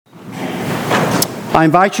I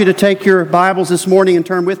invite you to take your Bibles this morning and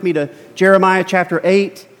turn with me to Jeremiah chapter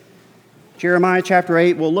 8. Jeremiah chapter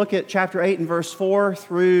 8, we'll look at chapter 8 and verse 4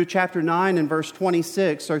 through chapter 9 and verse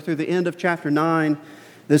 26, or through the end of chapter 9.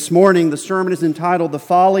 This morning, the sermon is entitled, The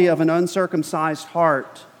Folly of an Uncircumcised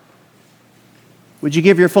Heart. Would you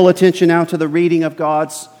give your full attention now to the reading of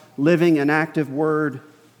God's living and active word?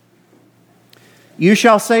 You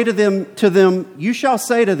shall say to them,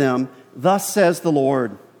 Thus says the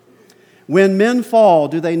Lord. When men fall,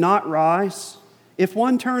 do they not rise? If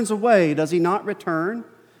one turns away, does he not return?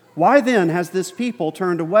 Why then has this people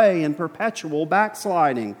turned away in perpetual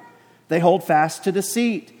backsliding? They hold fast to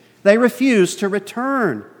deceit. They refuse to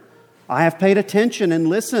return. I have paid attention and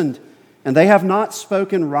listened, and they have not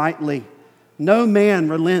spoken rightly. No man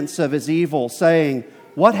relents of his evil, saying,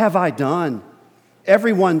 What have I done?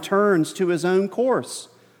 Everyone turns to his own course,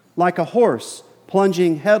 like a horse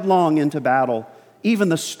plunging headlong into battle. Even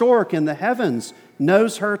the stork in the heavens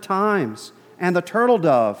knows her times, and the turtle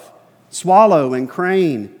dove, swallow, and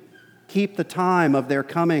crane keep the time of their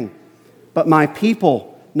coming. But my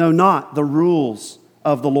people know not the rules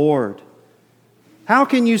of the Lord. How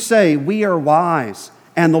can you say, We are wise,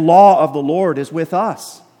 and the law of the Lord is with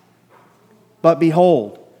us? But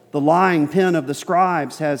behold, the lying pen of the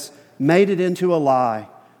scribes has made it into a lie.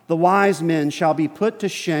 The wise men shall be put to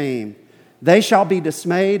shame. They shall be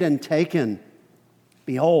dismayed and taken.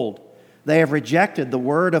 Behold, they have rejected the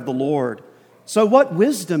word of the Lord. So what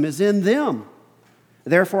wisdom is in them?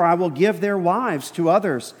 Therefore I will give their wives to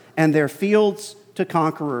others, and their fields to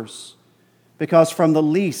conquerors. Because from the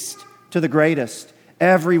least to the greatest,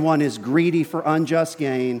 everyone is greedy for unjust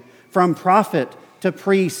gain. From prophet to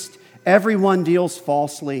priest, everyone deals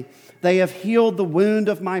falsely. They have healed the wound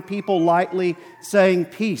of my people lightly, saying,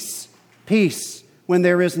 Peace, peace, when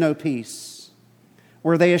there is no peace.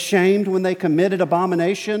 Were they ashamed when they committed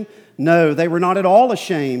abomination? No, they were not at all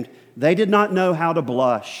ashamed. They did not know how to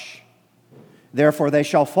blush. Therefore they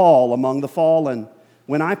shall fall among the fallen.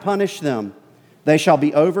 When I punish them, they shall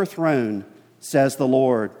be overthrown, says the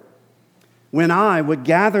Lord. When I would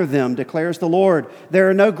gather them, declares the Lord, there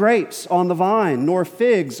are no grapes on the vine, nor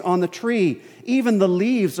figs on the tree. Even the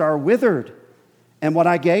leaves are withered, and what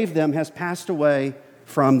I gave them has passed away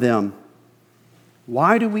from them.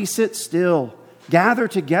 Why do we sit still? Gather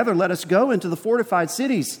together, let us go into the fortified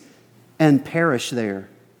cities and perish there.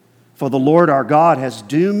 For the Lord our God has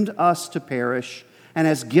doomed us to perish and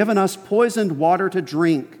has given us poisoned water to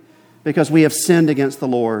drink because we have sinned against the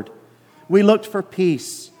Lord. We looked for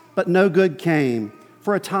peace, but no good came,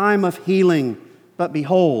 for a time of healing, but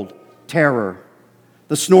behold, terror.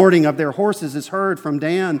 The snorting of their horses is heard from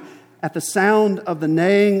Dan. At the sound of the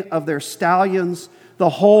neighing of their stallions, the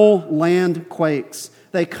whole land quakes.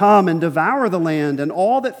 They come and devour the land and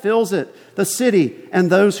all that fills it, the city and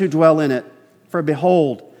those who dwell in it. For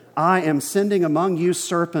behold, I am sending among you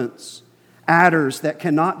serpents, adders that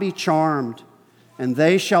cannot be charmed, and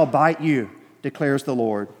they shall bite you, declares the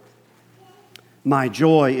Lord. My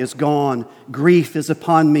joy is gone, grief is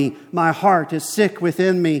upon me, my heart is sick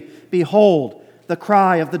within me. Behold, the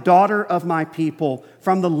cry of the daughter of my people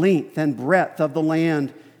from the length and breadth of the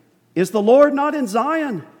land. Is the Lord not in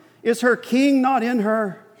Zion? Is her king not in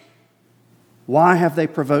her? Why have they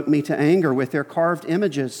provoked me to anger with their carved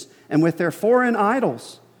images and with their foreign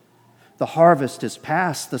idols? The harvest is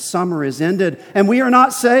past, the summer is ended, and we are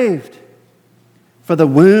not saved. For the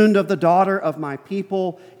wound of the daughter of my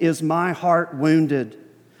people is my heart wounded.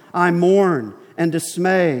 I mourn, and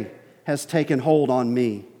dismay has taken hold on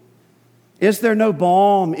me. Is there no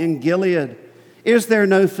balm in Gilead? Is there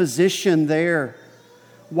no physician there?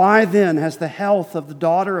 Why then has the health of the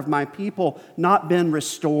daughter of my people not been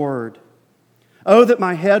restored? Oh, that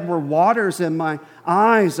my head were waters and my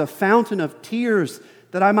eyes a fountain of tears,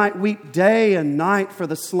 that I might weep day and night for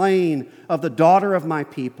the slain of the daughter of my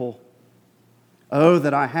people. Oh,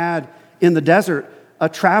 that I had in the desert a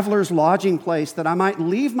traveler's lodging place, that I might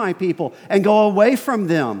leave my people and go away from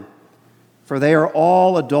them. For they are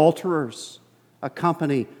all adulterers, a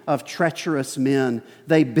company of treacherous men.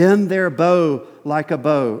 They bend their bow like a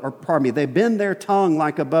bow, they bend their tongue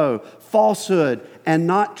like a bow. Falsehood and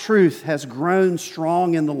not truth has grown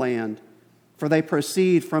strong in the land. For they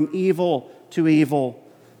proceed from evil to evil,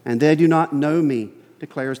 and they do not know me,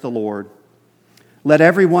 declares the Lord. Let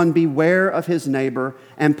everyone beware of his neighbor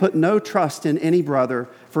and put no trust in any brother,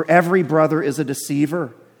 for every brother is a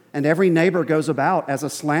deceiver, and every neighbor goes about as a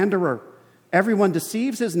slanderer. Everyone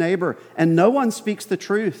deceives his neighbor, and no one speaks the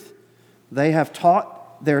truth. They have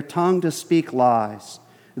taught their tongue to speak lies.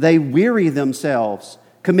 They weary themselves,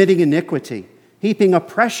 committing iniquity, heaping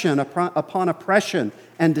oppression upon oppression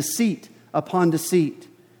and deceit upon deceit.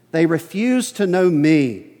 They refuse to know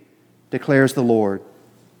me, declares the Lord.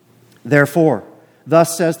 Therefore,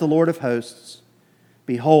 thus says the Lord of hosts,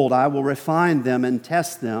 behold, I will refine them and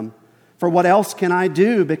test them. For what else can I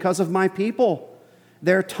do because of my people?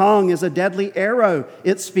 Their tongue is a deadly arrow.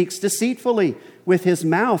 It speaks deceitfully. With his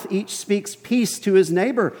mouth, each speaks peace to his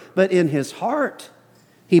neighbor, but in his heart,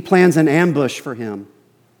 he plans an ambush for him.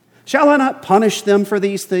 Shall I not punish them for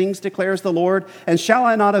these things, declares the Lord? And shall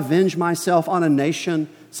I not avenge myself on a nation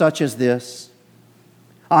such as this?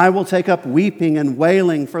 I will take up weeping and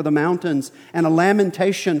wailing for the mountains and a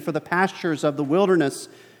lamentation for the pastures of the wilderness,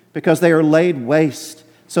 because they are laid waste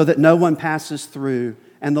so that no one passes through,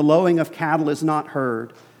 and the lowing of cattle is not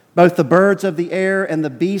heard. Both the birds of the air and the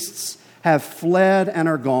beasts have fled and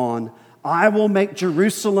are gone. I will make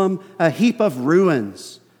Jerusalem a heap of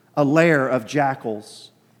ruins, a lair of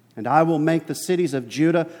jackals. And I will make the cities of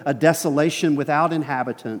Judah a desolation without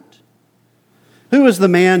inhabitant. Who is the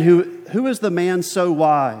man so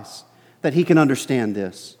wise that he can understand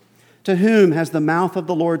this? To whom has the mouth of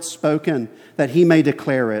the Lord spoken that he may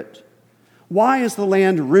declare it? Why is the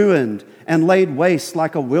land ruined and laid waste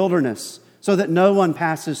like a wilderness, so that no one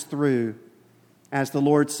passes through? As the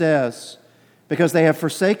Lord says, because they have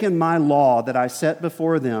forsaken my law that I set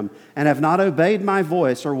before them, and have not obeyed my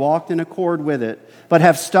voice or walked in accord with it, but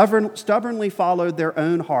have stubbornly followed their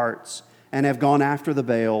own hearts, and have gone after the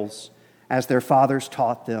Baals, as their fathers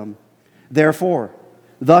taught them. Therefore,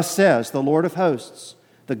 thus says the Lord of hosts,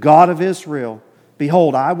 the God of Israel,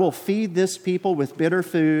 behold, I will feed this people with bitter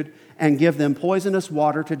food and give them poisonous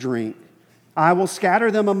water to drink. I will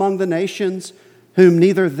scatter them among the nations whom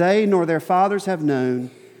neither they nor their fathers have known,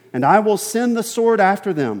 and I will send the sword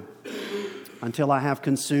after them until I have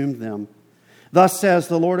consumed them. Thus says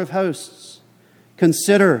the Lord of hosts,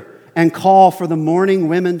 consider and call for the mourning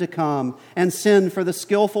women to come, and send for the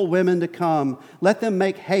skillful women to come. Let them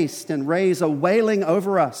make haste and raise a wailing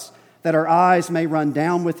over us, that our eyes may run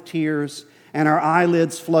down with tears, and our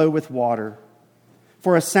eyelids flow with water.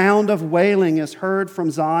 For a sound of wailing is heard from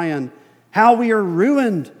Zion. How we are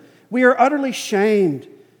ruined! We are utterly shamed,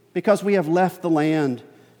 because we have left the land,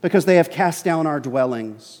 because they have cast down our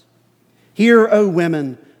dwellings. Hear, O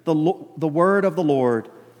women, the word of the Lord,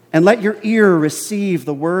 and let your ear receive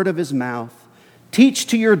the word of his mouth. Teach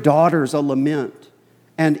to your daughters a lament,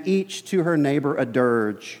 and each to her neighbor a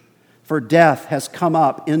dirge. For death has come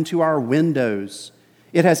up into our windows.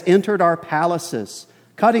 It has entered our palaces,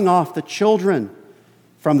 cutting off the children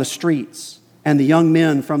from the streets and the young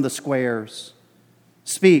men from the squares.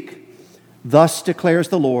 Speak, thus declares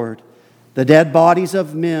the Lord, the dead bodies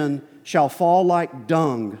of men shall fall like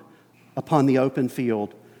dung upon the open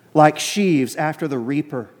field, like sheaves after the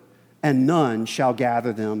reaper, and none shall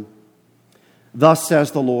gather them. Thus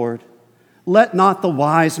says the Lord, let not the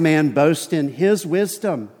wise man boast in his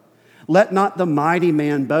wisdom. Let not the mighty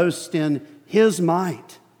man boast in his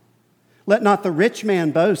might. Let not the rich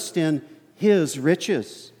man boast in his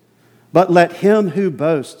riches. But let him who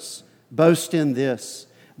boasts boast in this,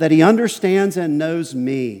 that he understands and knows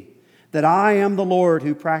me, that I am the Lord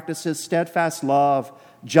who practices steadfast love,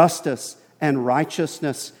 justice, and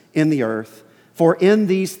righteousness in the earth. For in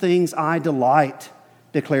these things I delight,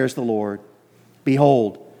 declares the Lord.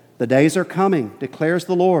 Behold, the days are coming, declares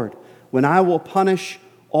the Lord, when I will punish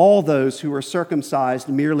all those who are circumcised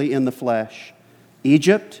merely in the flesh.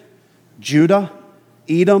 Egypt, Judah,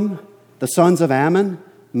 Edom, the sons of Ammon,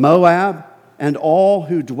 Moab, and all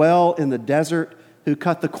who dwell in the desert, who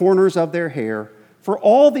cut the corners of their hair. For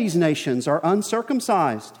all these nations are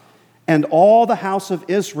uncircumcised, and all the house of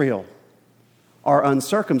Israel are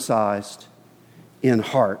uncircumcised in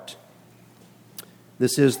heart.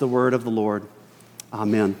 This is the word of the Lord.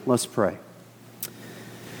 Amen. Let's pray.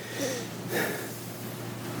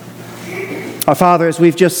 Our Father, as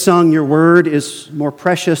we've just sung, your word is more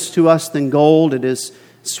precious to us than gold. It is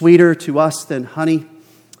sweeter to us than honey.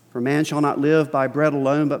 For man shall not live by bread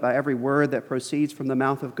alone, but by every word that proceeds from the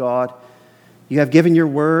mouth of God. You have given your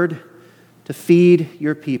word to feed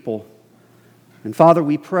your people. And Father,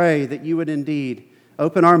 we pray that you would indeed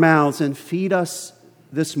open our mouths and feed us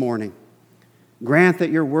this morning. Grant that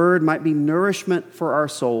your word might be nourishment for our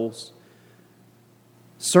souls.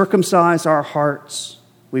 Circumcise our hearts,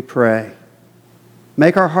 we pray.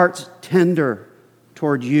 Make our hearts tender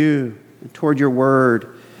toward you and toward your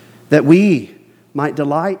word, that we might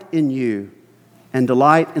delight in you and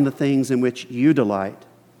delight in the things in which you delight.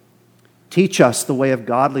 Teach us the way of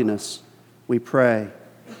godliness, we pray,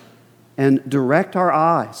 and direct our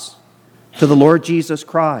eyes to the Lord Jesus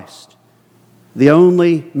Christ, the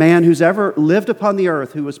only man who's ever lived upon the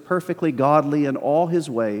earth who was perfectly godly in all his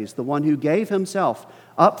ways, the one who gave himself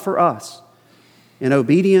up for us in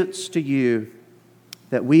obedience to you,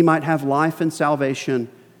 that we might have life and salvation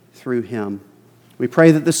through him. We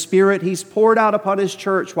pray that the Spirit he's poured out upon his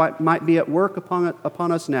church might be at work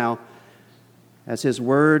upon us now as his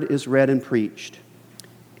word is read and preached.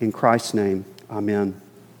 In Christ's name, amen.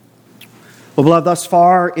 Well, beloved, thus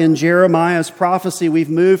far in Jeremiah's prophecy, we've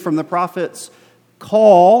moved from the prophet's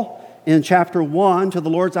call in chapter 1 to the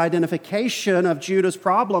Lord's identification of Judah's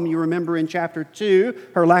problem. You remember in chapter 2,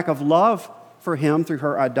 her lack of love for him through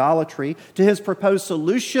her idolatry, to his proposed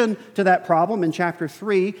solution to that problem in chapter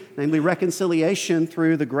 3, namely reconciliation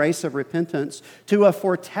through the grace of repentance, to a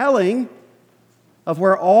foretelling of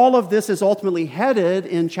where all of this is ultimately headed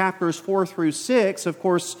in chapters 4 through 6. Of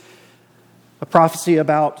course, a prophecy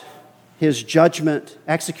about his judgment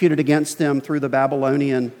executed against them through the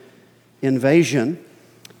Babylonian invasion,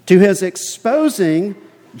 to his exposing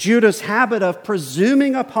Judah's habit of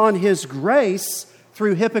presuming upon his grace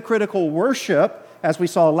through hypocritical worship, as we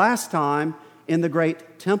saw last time in the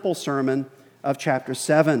great temple sermon of chapter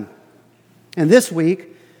 7. And this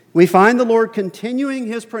week, we find the Lord continuing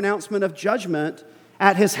his pronouncement of judgment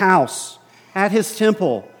at his house, at his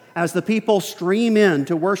temple, as the people stream in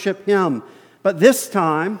to worship him. But this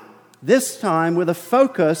time with a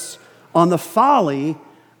focus on the folly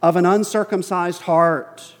of an uncircumcised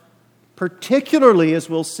heart, particularly, as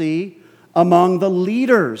we'll see, among the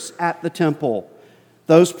leaders at the temple.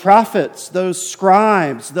 Those prophets, those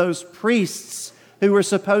scribes, those priests who were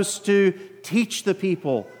supposed to teach the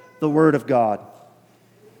people the Word of God.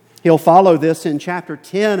 He'll follow this in chapter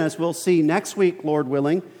 10, as we'll see next week, Lord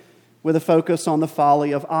willing, with a focus on the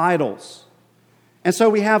folly of idols. And so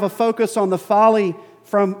we have a focus on the folly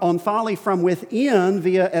from within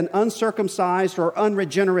via an uncircumcised or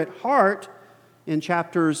unregenerate heart in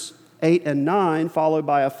chapters 8 and 9, followed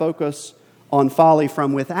by a focus on folly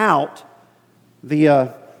from without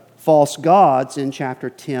via false gods in chapter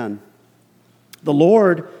 10. The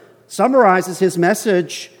Lord summarizes his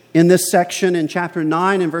message in this section in chapter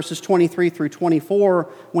 9 in verses 23 through 24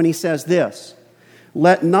 when he says this: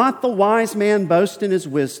 "Let not the wise man boast in his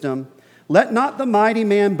wisdom, let not the mighty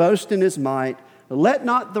man boast in his might, let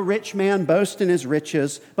not the rich man boast in his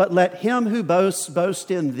riches, but let him who boasts boast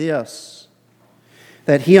in this,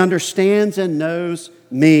 that he understands and knows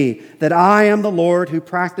me, that I am the Lord who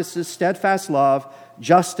practices steadfast love,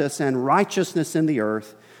 justice, and righteousness in the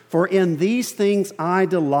earth. For in these things I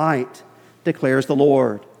delight, declares the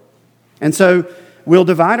Lord." And so we'll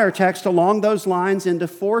divide our text along those lines into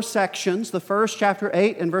 4 sections. The first, chapter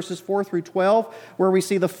 8 and verses 4 through 12, where we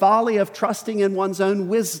see the folly of trusting in one's own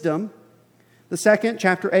wisdom. The second,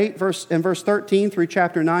 chapter 8 verse 13 through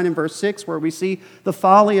chapter 9 and verse 6, where we see the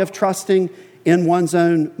folly of trusting in one's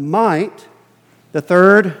own might. The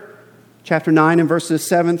third, chapter 9 and verses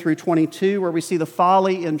 7 through 22, where we see the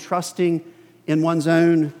folly in trusting in one's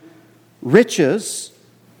own riches.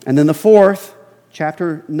 And then the fourth,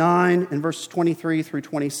 chapter 9 and verses 23 through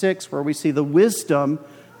 26, where we see the wisdom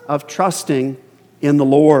of trusting in the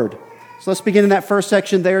Lord. So let's begin in that first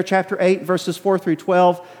section there, chapter 8, verses 4 through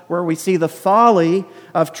 12, where we see the folly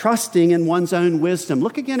of trusting in one's own wisdom.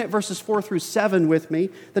 Look again at verses 4 through 7 with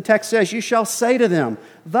me. The text says, "You shall say to them,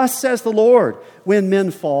 'Thus says the Lord, when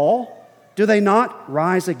men fall, do they not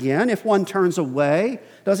rise again? If one turns away,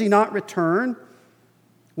 does he not return?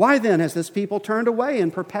 Why then has this people turned away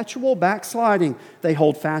in perpetual backsliding? They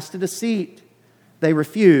hold fast to deceit. They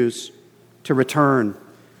refuse to return.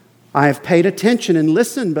 I have paid attention and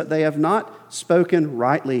listened, but they have not spoken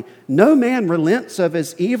rightly. No man relents of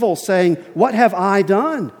his evil, saying, 'What have I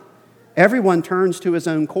done?' Everyone turns to his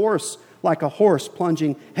own course, like a horse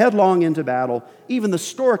plunging headlong into battle. Even the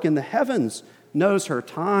stork in the heavens knows her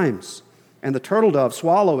times, and the turtle dove,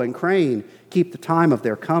 swallow, and crane keep the time of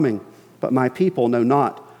their coming. But my people know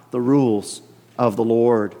not the rules of the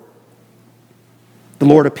Lord." The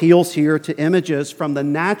Lord appeals here to images from the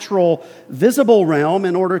natural, visible realm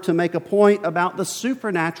in order to make a point about the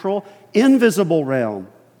supernatural, invisible realm.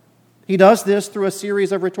 He does this through a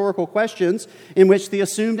series of rhetorical questions in which the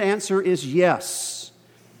assumed answer is yes.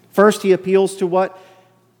 First, he appeals to what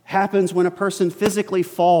happens when a person physically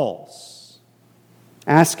falls,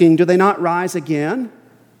 asking, do they not rise again?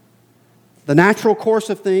 The natural course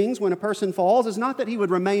of things when a person falls is not that he would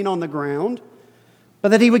remain on the ground, but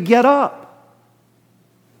that he would get up.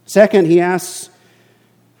 Second, he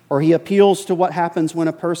appeals to what happens when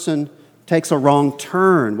a person takes a wrong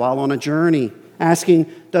turn while on a journey, asking,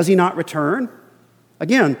 does he not return?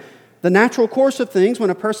 Again, the natural course of things when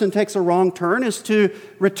a person takes a wrong turn is to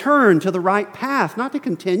return to the right path, not to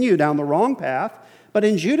continue down the wrong path. But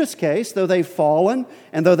in Judah's case, though they've fallen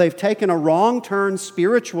and though they've taken a wrong turn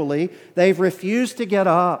spiritually, they've refused to get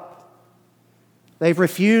up. They've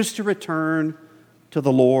refused to return to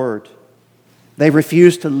the Lord. They've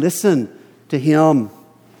refused to listen to Him.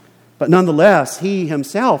 But nonetheless, He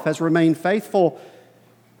Himself has remained faithful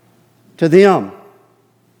to them.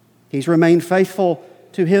 He's remained faithful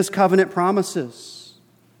to His covenant promises.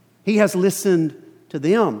 He has listened to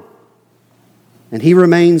them. And He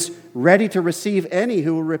remains ready to receive any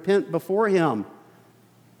who will repent before Him.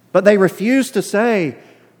 But they refuse to say,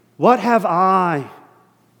 "What have I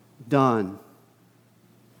done?"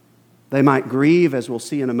 They might grieve, as we'll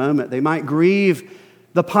see in a moment. They might grieve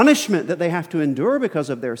the punishment that they have to endure because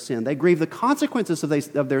of their sin. They grieve the consequences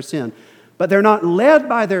of their sin. But they're not led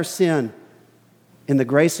by their sin in the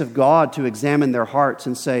grace of God to examine their hearts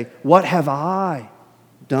and say, "What have I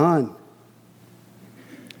done?"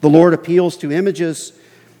 The Lord appeals to images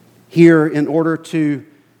here in order to,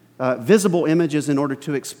 visible images in order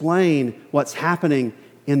to explain what's happening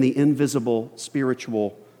in the invisible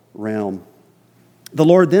spiritual realm. The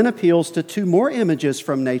Lord then appeals to two more images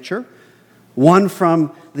from nature, one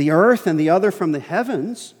from the earth and the other from the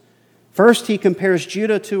heavens. First, He compares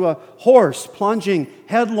Judah to a horse plunging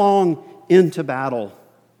headlong into battle.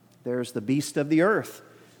 There's the beast of the earth.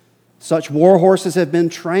 Such war horses have been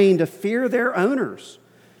trained to fear their owners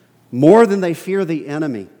more than they fear the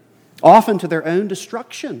enemy, often to their own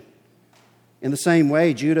destruction. In the same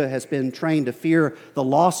way, Judah has been trained to fear the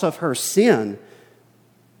loss of her sin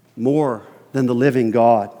more than the living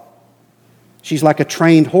God. She's like a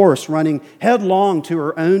trained horse running headlong to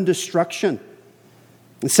her own destruction.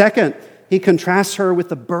 And second, He contrasts her with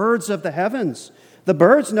the birds of the heavens. The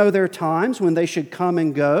birds know their times when they should come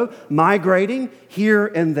and go, migrating here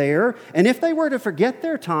and there. And if they were to forget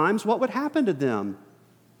their times, what would happen to them?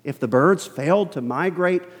 If the birds failed to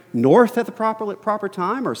migrate north at the proper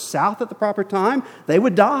time or south at the proper time, they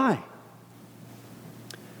would die.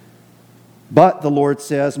 But the Lord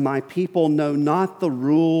says, "My people know not the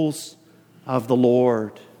rules of the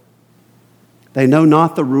Lord." They know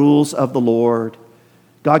not the rules of the Lord.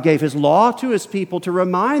 God gave His law to His people to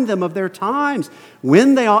remind them of their times,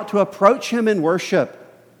 when they ought to approach Him in worship,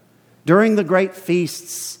 during the great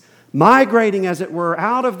feasts, migrating, as it were,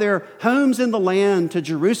 out of their homes in the land to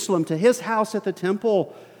Jerusalem, to His house at the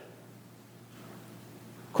temple.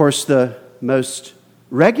 Of course, the most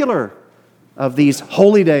regular of these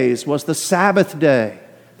holy days was the Sabbath day,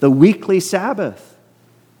 the weekly Sabbath.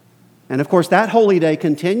 And of course, that holy day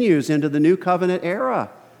continues into the New Covenant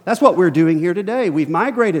era. That's what we're doing here today. We've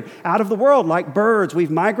migrated out of the world like birds.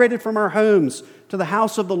 We've migrated from our homes to the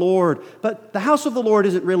house of the Lord. But the house of the Lord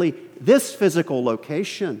isn't really this physical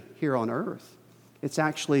location here on earth. It's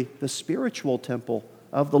actually the spiritual temple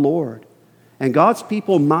of the Lord. And God's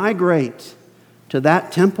people migrate to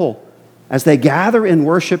that temple as they gather in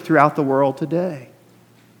worship throughout the world today.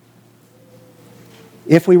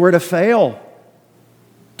 If we were to fail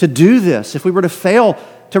to do this, if we were to fail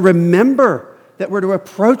to remember that we're to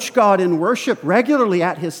approach God in worship regularly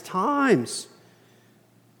at His times,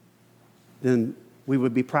 then we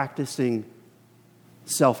would be practicing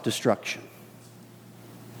self-destruction.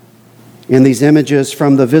 In these images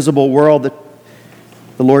from the visible world,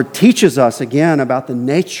 the Lord teaches us again about the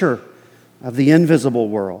nature of the invisible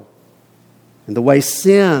world and the way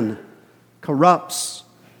sin corrupts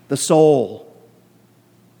the soul.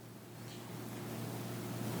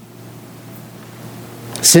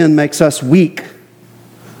 Sin makes us weak,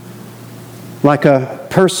 like a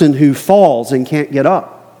person who falls and can't get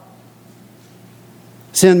up.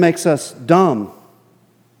 Sin makes us dumb,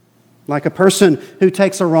 like a person who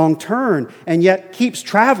takes a wrong turn and yet keeps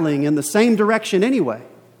traveling in the same direction anyway.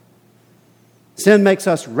 Sin makes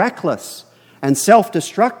us reckless and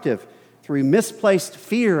self-destructive through misplaced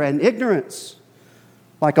fear and ignorance,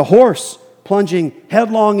 like a horse plunging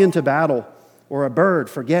headlong into battle or a bird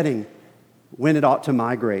forgetting when it ought to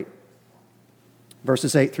migrate.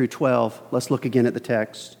 Verses 8 through 12, let's look again at the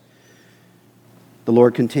text. The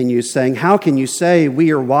Lord continues saying, "How can you say,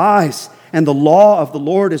 'We are wise, and the law of the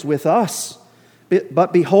Lord is with us'?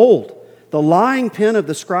 But behold, the lying pen of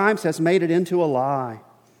the scribes has made it into a lie.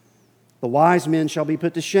 The wise men shall be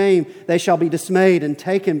put to shame. They shall be dismayed and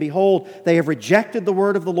taken. Behold, they have rejected the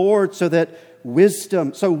word of the Lord, so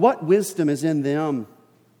what wisdom is in them?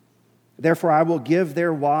 Therefore I will give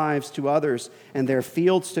their wives to others and their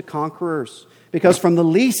fields to conquerors. Because from the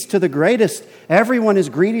least to the greatest, everyone is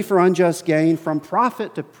greedy for unjust gain. From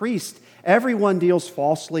prophet to priest, everyone deals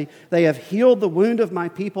falsely. They have healed the wound of my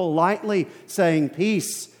people lightly, saying,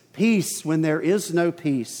 'Peace, peace,' when there is no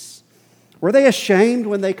peace. Were they ashamed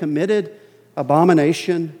when they committed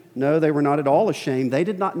abomination? No, they were not at all ashamed. They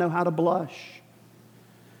did not know how to blush.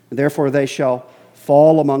 Therefore they shall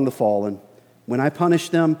fall among the fallen. when I punish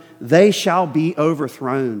them, they shall be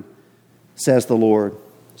overthrown, says the Lord.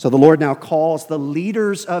 So the Lord now calls the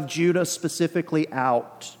leaders of Judah specifically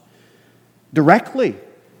out directly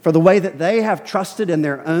for the way that they have trusted in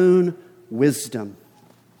their own wisdom.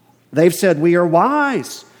 They've said, we are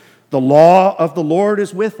wise. The law of the Lord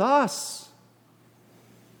is with us.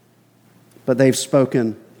 But they've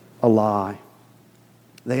spoken a lie.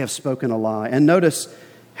 They have spoken a lie. And notice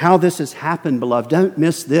how this has happened, beloved. Don't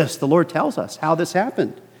miss this. The Lord tells us how this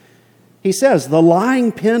happened. He says, the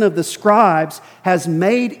lying pen of the scribes has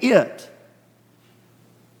made it.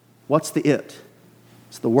 What's the it?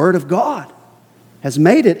 It's the word of God. Has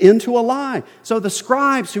made it into a lie. So the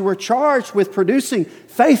scribes who were charged with producing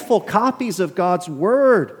faithful copies of God's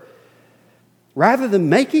word, rather than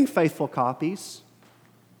making faithful copies,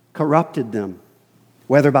 corrupted them,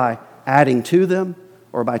 whether by adding to them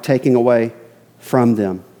or by taking away from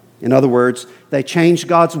them. In other words, they changed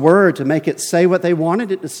God's word to make it say what they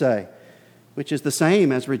wanted it to say, which is the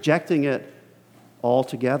same as rejecting it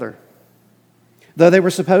altogether. Though they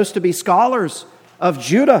were supposed to be scholars of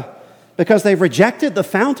Judah, because they've rejected the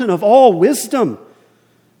fountain of all wisdom,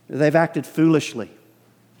 they've acted foolishly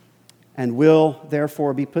and will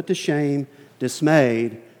therefore be put to shame,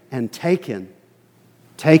 dismayed, and taken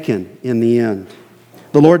in the end.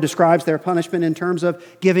 The Lord describes their punishment in terms of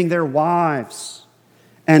giving their wives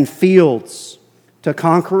and fields to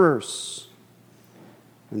conquerors.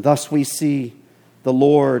 And thus we see the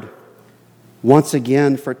Lord once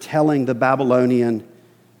again foretelling the Babylonian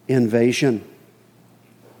invasion.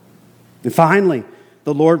 And finally,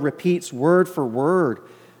 the Lord repeats word for word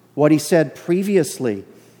what he said previously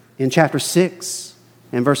in chapter 6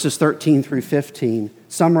 and verses 13 through 15,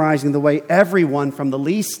 summarizing the way everyone from the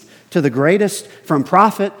least to the greatest, from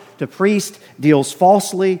prophet to priest, deals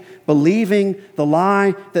falsely, believing the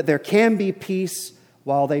lie that there can be peace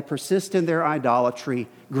while they persist in their idolatry,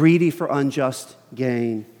 greedy for unjust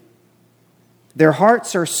gain. Their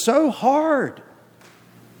hearts are so hard.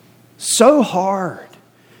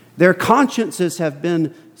 Their consciences have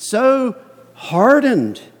been so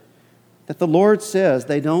hardened that the Lord says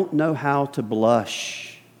they don't know how to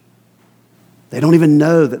blush. They don't even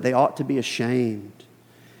know that they ought to be ashamed.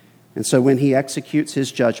 And so when he executes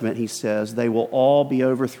his judgment, he says, they will all be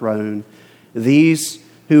overthrown. These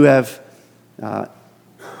who have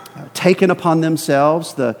taken upon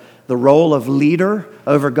themselves the role of leader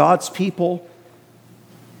over God's people,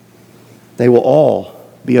 they will all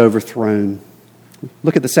be overthrown.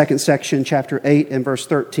 Look at the second section, chapter 8 and verse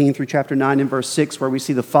 13 through chapter 9 and verse 6, where we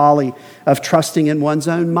see the folly of trusting in one's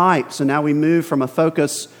own might. So now we move from a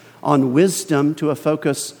focus on wisdom to a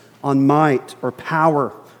focus on might or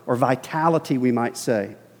power or vitality, we might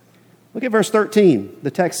say. Look at verse 13.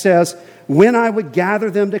 The text says, when I would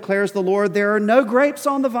gather them, declares the Lord, there are no grapes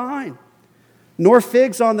on the vine, nor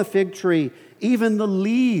figs on the fig tree. Even the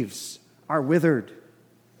leaves are withered,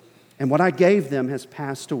 and what I gave them has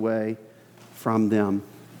passed away from them.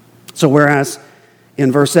 So whereas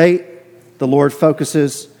in verse 8, the Lord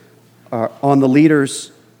focuses on the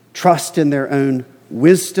leaders' trust in their own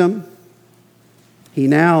wisdom, he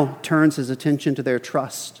now turns his attention to their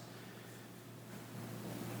trust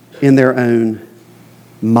in their own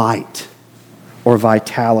might or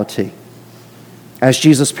vitality. As in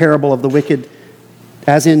Jesus' parable of the wicked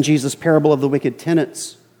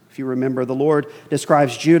tenants, if you remember, the Lord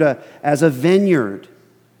describes Judah as a vineyard,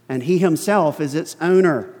 and he himself is its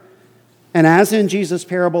owner. And as in Jesus'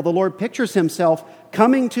 parable, the Lord pictures himself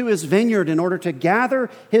coming to his vineyard in order to gather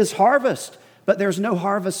his harvest. But there's no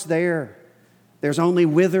harvest there. There's only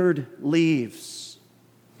withered leaves.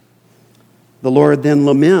 The Lord then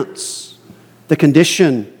laments the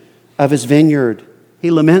condition of his vineyard.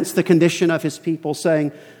 He laments the condition of his people,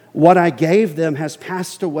 saying, what I gave them has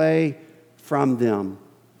passed away from them.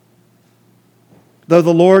 Though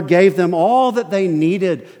the Lord gave them all that they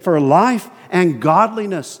needed for life and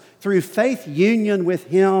godliness through faith union with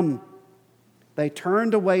him, they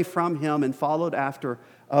turned away from him and followed after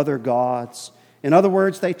other gods. In other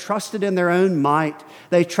words, they trusted in their own might.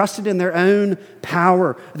 They trusted in their own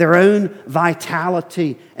power, their own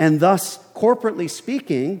vitality. And thus, corporately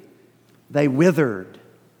speaking, they withered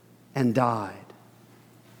and died.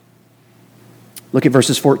 Look at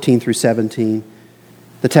verses 14 through 17.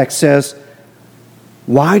 The text says,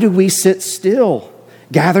 why do we sit still?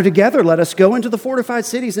 Gather together, let us go into the fortified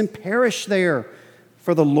cities and perish there.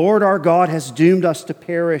 For the Lord our God has doomed us to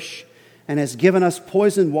perish and has given us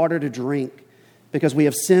poisoned water to drink, because we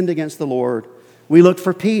have sinned against the Lord. We looked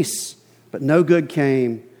for peace, but no good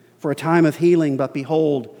came, for a time of healing, but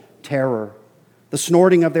behold, terror. The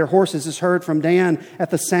snorting of their horses is heard from Dan.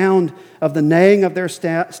 At the sound of the neighing of their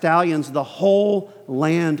stallions, the whole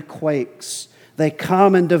land quakes. They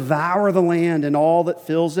come and devour the land and all that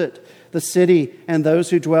fills it, the city and those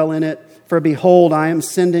who dwell in it. For behold, I am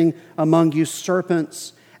sending among you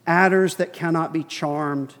serpents, adders that cannot be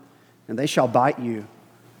charmed, and they shall bite you,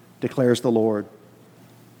 declares the Lord.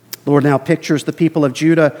 The Lord now pictures the people of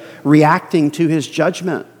Judah reacting to his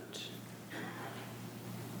judgment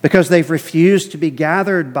because they've refused to be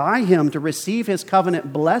gathered by him to receive his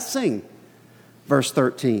covenant blessing. Verse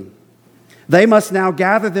 13. They must now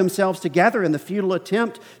gather themselves together in the futile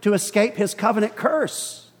attempt to escape his covenant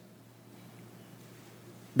curse.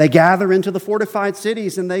 They gather into the fortified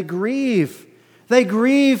cities and they grieve. They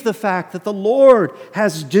grieve the fact that the Lord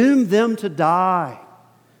has doomed them to die.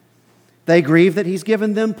 They grieve that he's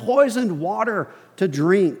given them poisoned water to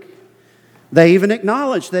drink. They even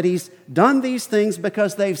acknowledge that he's done these things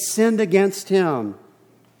because they've sinned against him.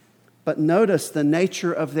 But notice the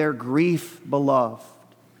nature of their grief, beloved.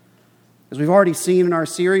 As we've already seen in our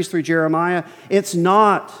series through Jeremiah, it's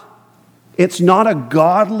not a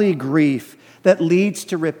godly grief that leads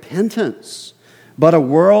to repentance, but a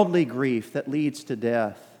worldly grief that leads to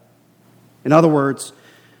death. In other words,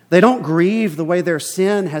 they don't grieve the way their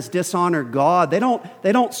sin has dishonored God. They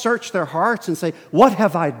don't search their hearts and say, "What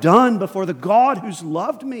have I done before the God who's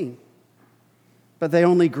loved me?" But they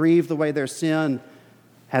only grieve the way their sin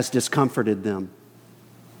has discomforted them.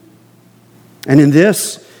 And in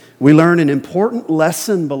this, we learn an important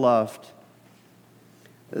lesson, beloved.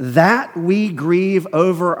 That we grieve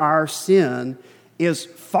over our sin is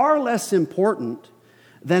far less important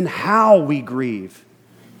than how we grieve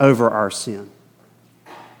over our sin.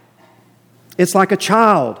 It's like a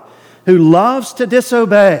child who loves to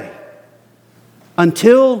disobey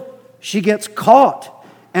until she gets caught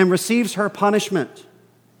and receives her punishment.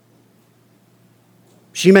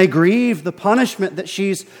 She may grieve the punishment that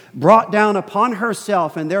she's brought down upon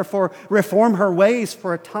herself and therefore reform her ways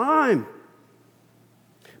for a time.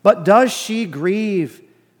 But does she grieve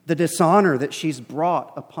the dishonor that she's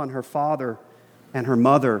brought upon her father and her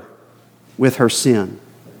mother with her sin?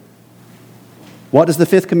 What does the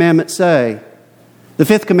fifth commandment say? The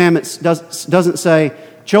fifth commandment doesn't say,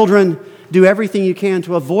 "Children, do everything you can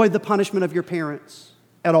to avoid the punishment of your parents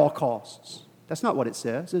at all costs." That's not what it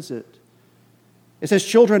says, is it? It says,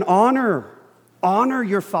 "Children, honor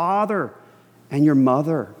your father and your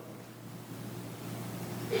mother."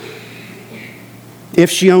 If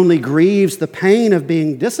she only grieves the pain of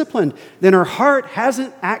being disciplined, then her heart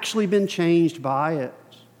hasn't actually been changed by it.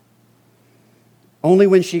 Only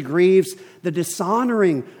when she grieves the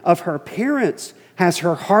dishonoring of her parents has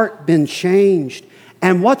her heart been changed.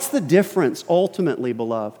 And what's the difference ultimately,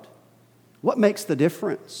 beloved? What makes the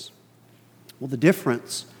difference? Well, the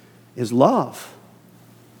difference is love.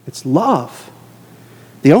 It's love.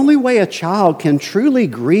 The only way a child can truly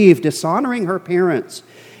grieve dishonoring her parents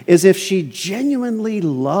is if she genuinely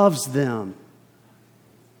loves them.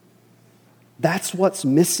 That's what's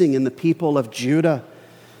missing in the people of Judah.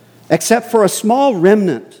 Except for a small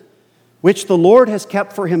remnant, which the Lord has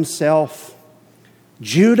kept for himself,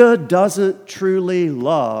 Judah doesn't truly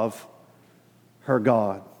love her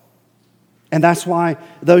God. And that's why,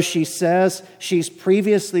 though she says she's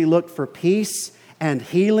previously looked for peace and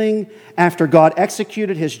healing after God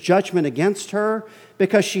executed his judgment against her,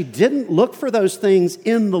 because she didn't look for those things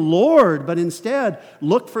in the Lord, but instead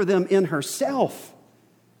looked for them in herself,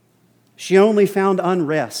 she only found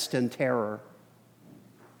unrest and terror.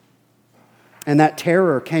 And that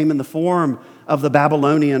terror came in the form of the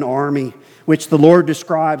Babylonian army, which the Lord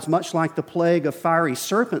describes much like the plague of fiery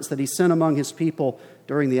serpents that he sent among his people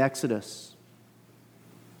during the Exodus.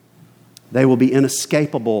 They will be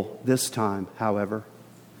inescapable this time, however.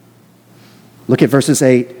 Look at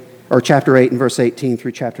chapter 8 and verse 18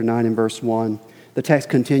 through chapter 9 and verse 1. The text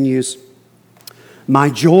continues, "My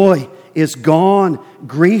joy is gone,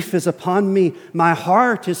 grief is upon me, my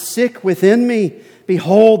heart is sick within me.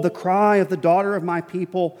 Behold, the cry of the daughter of my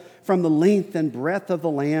people from the length and breadth of the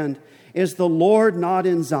land. Is the Lord not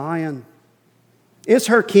in Zion? Is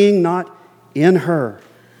her king not in her?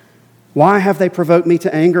 Why have they provoked me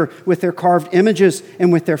to anger with their carved images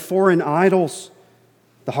and with their foreign idols?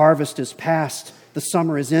 The harvest is past, the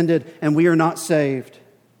summer is ended, and we are not saved.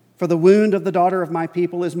 For the wound of the daughter of my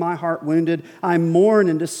people is my heart wounded. I mourn,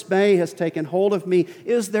 and dismay has taken hold of me.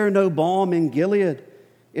 Is there no balm in Gilead?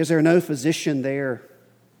 Is there no physician there?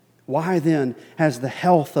 Why then has the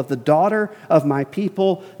health of the daughter of my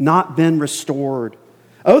people not been restored?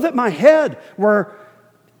 Oh, that my head were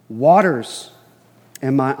waters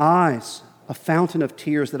and my eyes a fountain of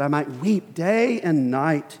tears, that I might weep day and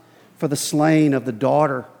night for the slain of the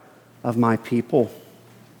daughter of my people.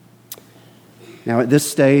 Now, at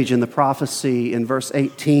this stage in the prophecy, in verse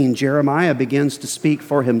 18, Jeremiah begins to speak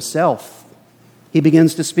for himself. He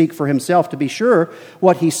begins to speak for himself. To be sure,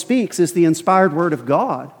 what he speaks is the inspired word of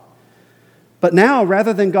God. But now,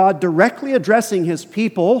 rather than God directly addressing his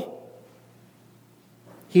people,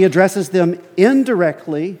 he addresses them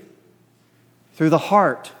indirectly through the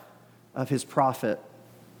heart of his prophet.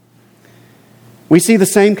 We see the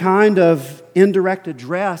same kind of indirect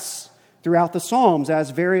address throughout the Psalms as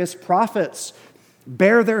various prophets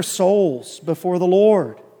bare their souls before the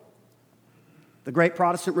Lord. The great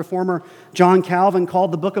Protestant reformer John Calvin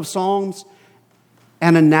called the book of Psalms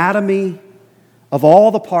an anatomy of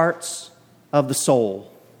all the parts of the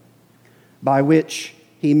soul, by which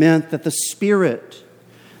he meant that the Spirit,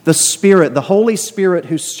 the Holy Spirit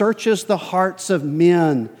who searches the hearts of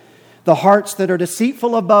men, the hearts that are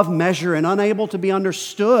deceitful above measure and unable to be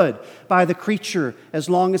understood by the creature as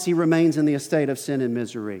long as he remains in the estate of sin and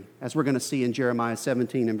misery, as we're going to see in Jeremiah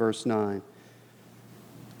 17 and verse 9.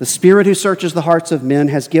 The Spirit who searches the hearts of men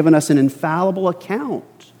has given us an infallible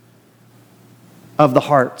account of the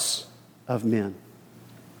hearts of men.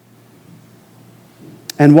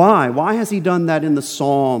 And why? Why has he done that in the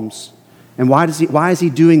Psalms? And why is he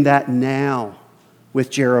doing that now with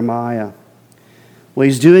Jeremiah? Well,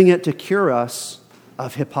 he's doing it to cure us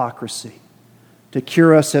of hypocrisy. To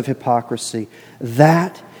cure us of hypocrisy.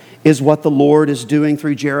 That is what the Lord is doing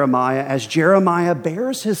through Jeremiah. As Jeremiah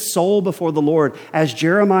bears his soul before the Lord, as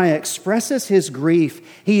Jeremiah expresses his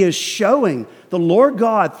grief, he is showing, the Lord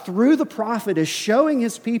God through the prophet is showing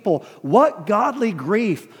his people what godly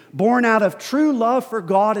grief born out of true love for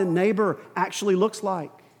God and neighbor actually looks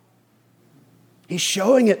like. He's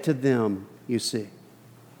showing it to them, you see.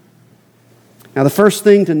 Now, the first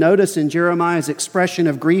thing to notice in Jeremiah's expression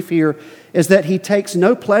of grief here is that he takes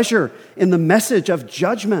no pleasure in the message of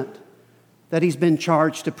judgment that he's been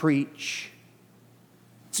charged to preach.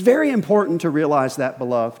 It's very important to realize that,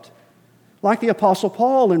 beloved. Like the Apostle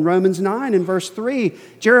Paul in Romans 9 and verse 3,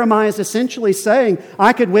 Jeremiah is essentially saying,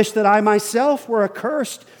 I could wish that I myself were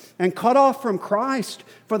accursed and cut off from Christ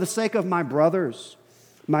for the sake of my brothers,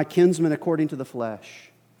 my kinsmen according to the flesh.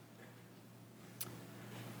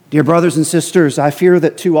 Dear brothers and sisters, I fear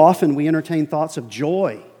that too often we entertain thoughts of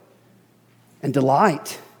joy and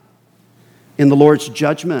delight in the Lord's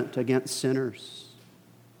judgment against sinners.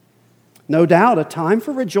 No doubt a time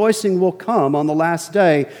for rejoicing will come on the last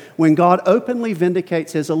day when God openly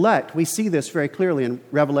vindicates his elect. We see this very clearly in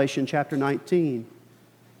Revelation chapter 19.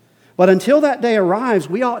 But until that day arrives,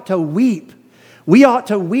 we ought to weep. We ought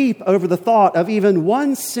to weep over the thought of even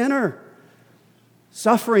one sinner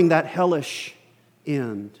suffering that hellish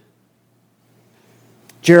end.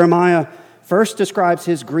 Jeremiah first describes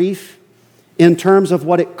his grief in terms of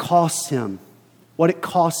what it costs him. What it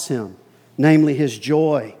costs him, namely his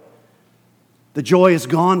joy. The joy is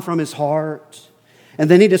gone from his heart. And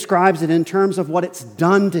then he describes it in terms of what it's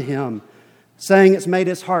done to him, saying it's made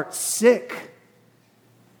his heart sick.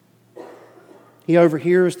 He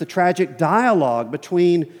overhears the tragic dialogue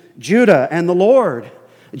between Judah and the Lord.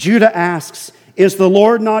 Judah asks, is the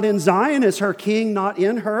Lord not in Zion? Is her king not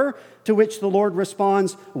in her? To which the Lord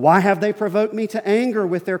responds, why have they provoked me to anger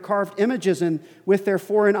with their carved images and with their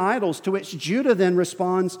foreign idols? To which Judah then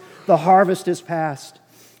responds, the harvest is past,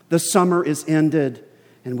 the summer is ended,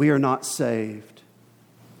 and we are not saved.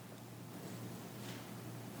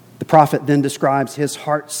 The prophet then describes his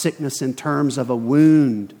heart sickness in terms of a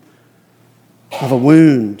wound. Of a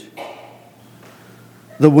wound.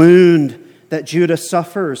 The wound that Judah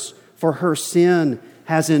suffers for her sin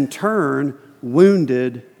has in turn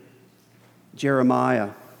wounded Jeremiah.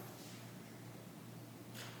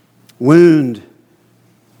 Wound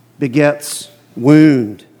begets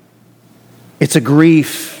wound. It's a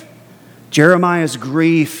grief. Jeremiah's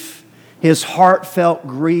grief, his heartfelt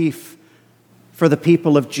grief for the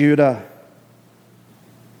people of Judah.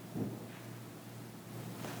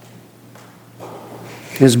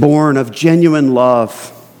 Is born of genuine love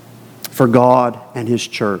for God and his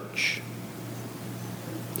church.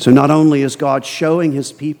 So not only is God showing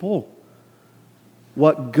his people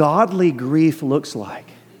what godly grief looks like,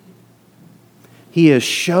 he is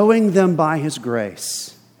showing them by his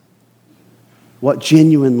grace what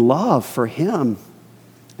genuine love for him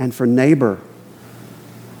and for neighbor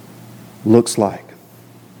looks like.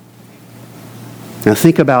 Now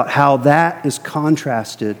think about how that is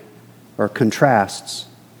contrasted or contrasts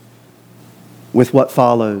with what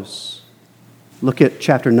follows. Look at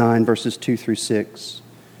chapter 9, verses 2 through 6.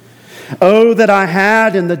 Oh, that I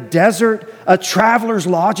had in the desert a traveler's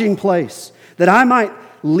lodging place, that I might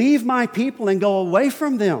leave my people and go away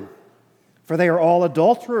from them. For they are all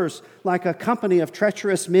adulterers, like a company of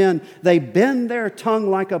treacherous men. They bend their tongue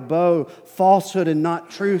like a bow. Falsehood and not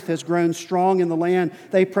truth has grown strong in the land.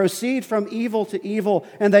 They proceed from evil to evil,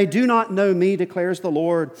 and they do not know me, declares the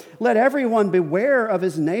Lord. Let everyone beware of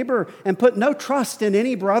his neighbor, and put no trust in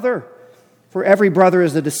any brother. For every brother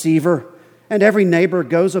is a deceiver, and every neighbor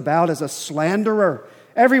goes about as a slanderer.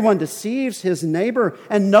 Everyone deceives his neighbor,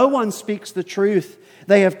 and no one speaks the truth.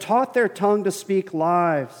 They have taught their tongue to speak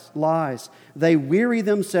lies. They weary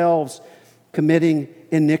themselves, committing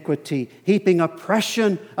iniquity, heaping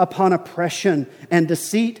oppression upon oppression and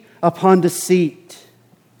deceit upon deceit.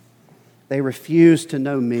 They refuse to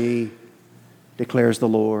know me, declares the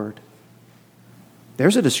Lord.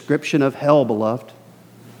 There's a description of hell, beloved.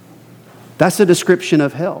 That's a description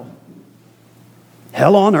of hell.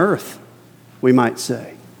 Hell on earth, we might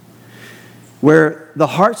say, where the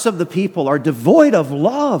hearts of the people are devoid of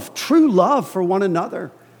love, true love for one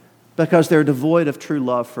another, because they're devoid of true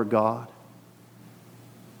love for God.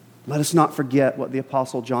 Let us not forget what the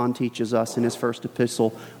Apostle John teaches us in his first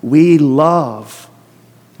epistle. We love,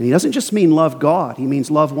 and he doesn't just mean love God, he means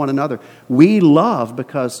love one another. We love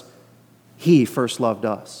because he first loved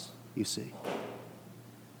us, you see.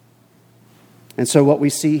 And so what we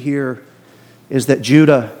see here is that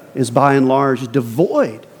Judah is by and large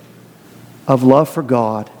devoid of love for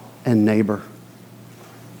God and neighbor.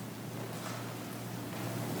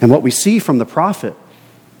 And what we see from the prophet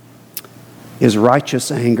is righteous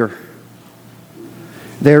anger.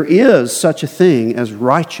 There is such a thing as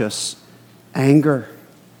righteous anger.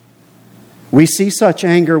 We see such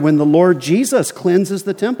anger when the Lord Jesus cleanses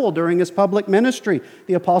the temple during his public ministry.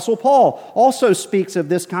 The Apostle Paul also speaks of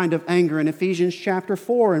this kind of anger in Ephesians chapter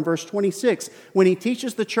 4 and verse 26, when he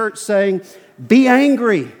teaches the church saying, "Be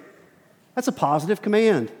angry." That's a positive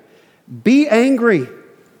command. Be angry.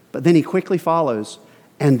 But then he quickly follows,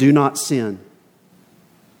 "and do not sin."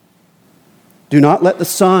 Do not let the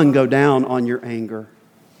sun go down on your anger.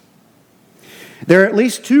 There are at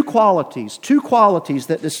least two qualities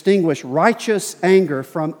that distinguish righteous anger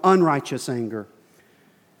from unrighteous anger.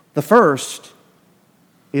 The first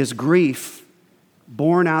is grief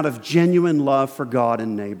born out of genuine love for God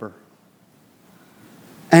and neighbor.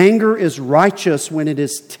 Anger is righteous when it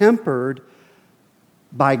is tempered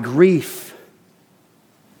by grief,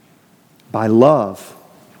 by love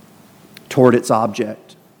toward its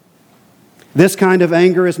object. This kind of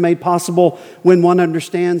anger is made possible when one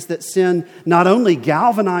understands that sin not only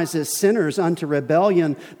galvanizes sinners unto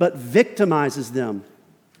rebellion, but victimizes them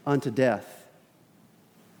unto death.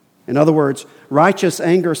 In other words, righteous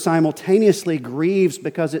anger simultaneously grieves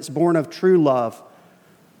because it's born of true love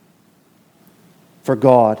for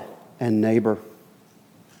God and neighbor.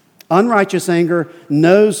 Unrighteous anger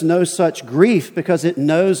knows no such grief because it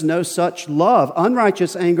knows no such love.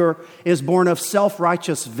 Unrighteous anger is born of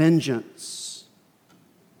self-righteous vengeance.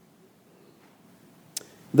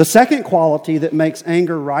 The second quality that makes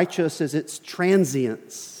anger righteous is its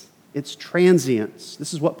transience. Its transience.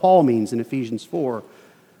 This is what Paul means in Ephesians 4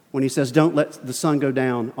 when he says, "Don't let the sun go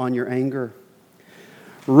down on your anger."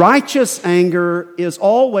 Righteous anger is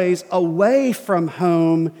always away from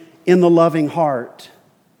home in the loving heart.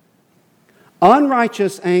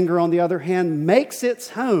 Unrighteous anger, on the other hand, makes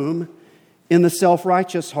its home in the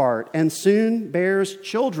self-righteous heart and soon bears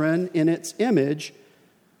children in its image,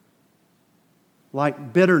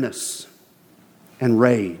 like bitterness and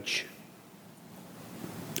rage.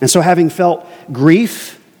 And so having felt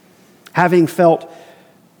grief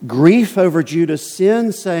over Judah's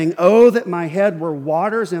sin, saying, "Oh, that my head were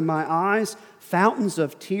waters and my eyes fountains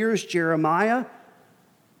of tears," Jeremiah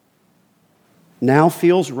now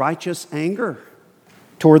feels righteous anger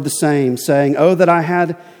toward the same, saying, "Oh, that I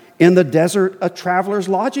had in the desert a traveler's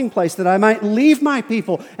lodging place, that I might leave my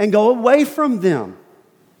people and go away from them."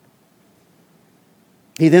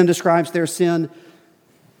 He then describes their sin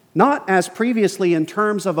not as previously in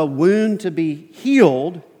terms of a wound to be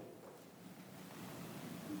healed,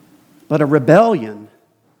 but a rebellion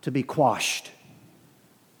to be quashed.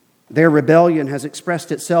 Their rebellion has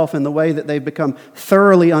expressed itself in the way that they've become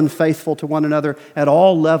thoroughly unfaithful to one another at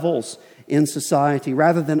all levels in society,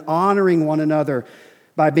 rather than honoring one another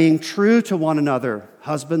by being true to one another,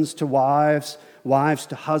 husbands to wives, wives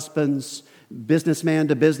to husbands, businessman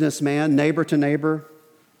to businessman, neighbor to neighbor.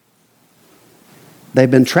 They've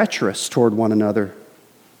been treacherous toward one another,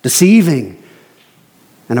 deceiving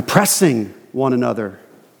and oppressing one another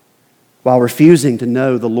while refusing to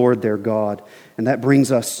know the Lord their God. And that brings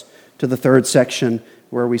us to the third section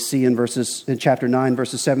where we see in chapter 9,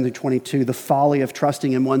 verses 7 through 22, the folly of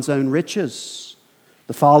trusting in one's own riches.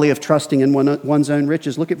 The folly of trusting in one's own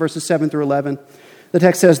riches. Look at verses 7 through 11. The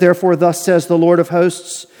text says, therefore, thus says the Lord of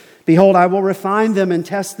hosts, behold, I will refine them and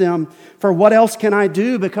test them. For what else can I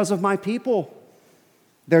do because of my people?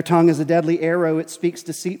 Their tongue is a deadly arrow. It speaks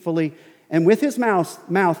deceitfully. And with his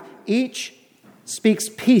mouth, each speaks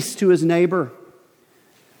peace to his neighbor.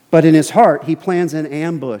 But in his heart, he plans an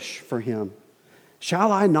ambush for him.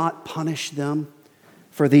 Shall I not punish them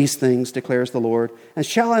for these things, declares the Lord? And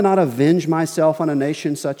shall I not avenge myself on a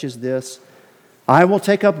nation such as this? I will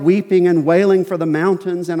take up weeping and wailing for the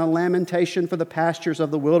mountains and a lamentation for the pastures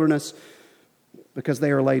of the wilderness, because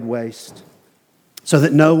they are laid waste, so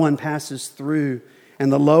that no one passes through,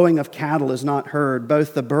 and the lowing of cattle is not heard.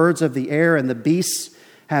 Both the birds of the air and the beasts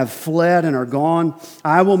have fled and are gone.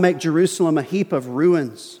 I will make Jerusalem a heap of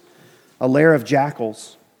ruins, a lair of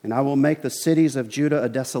jackals, and I will make the cities of Judah a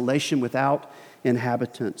desolation without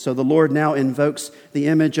inhabitant. So the Lord now invokes the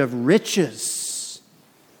image of riches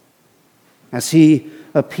as he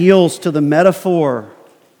appeals to the metaphor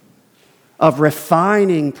of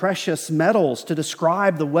refining precious metals to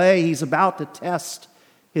describe the way he's about to test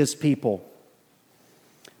his people.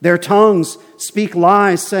 Their tongues speak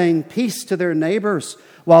lies, saying peace to their neighbors,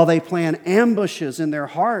 while they plan ambushes in their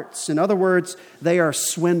hearts. In other words, they are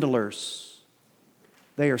swindlers.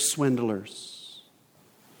 They are swindlers.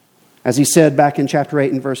 As he said back in chapter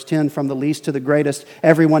 8 and verse 10, from the least to the greatest,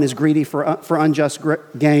 everyone is greedy for unjust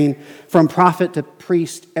gain. From prophet to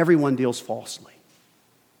priest, everyone deals falsely.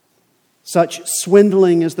 Such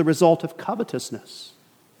swindling is the result of covetousness.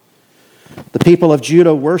 The people of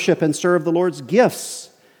Judah worship and serve the Lord's gifts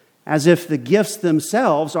as if the gifts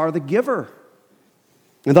themselves are the giver.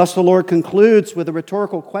 And thus the Lord concludes with a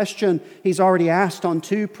rhetorical question he's already asked on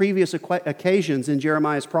two previous occasions in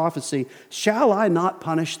Jeremiah's prophecy. Shall I not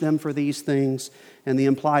punish them for these things? And the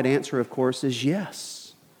implied answer, of course, is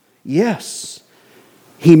yes. Yes,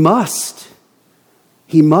 he must.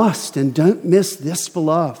 He must. And don't miss this,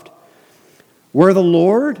 beloved. Were the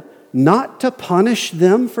Lord not to punish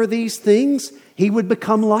them for these things, he would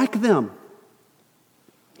become like them.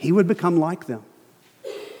 He would become like them.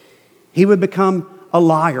 He would become a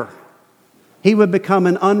liar. He would become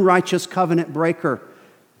an unrighteous covenant breaker,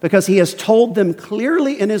 because he has told them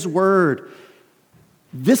clearly in his word,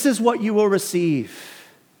 this is what you will receive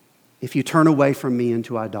if you turn away from me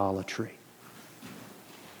into idolatry.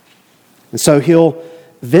 And so he'll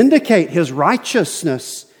vindicate his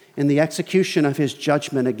righteousness in the execution of his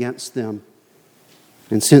judgment against them.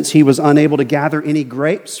 And since he was unable to gather any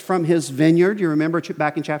grapes from his vineyard, you remember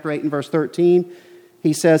back in chapter 8 and verse 13,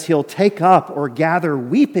 he says he'll take up or gather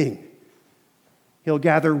weeping. He'll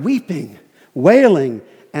gather weeping, wailing,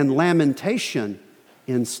 and lamentation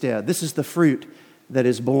instead. This is the fruit that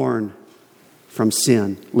is born from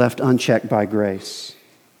sin, left unchecked by grace.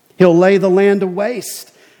 He'll lay the land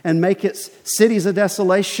waste and make its cities a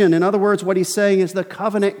desolation. In other words, what he's saying is the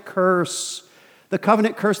covenant curse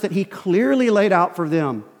that he clearly laid out for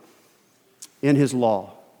them in his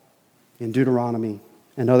law, in Deuteronomy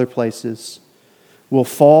and other places, will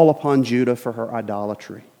fall upon Judah for her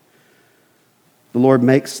idolatry. The Lord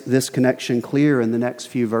makes this connection clear in the next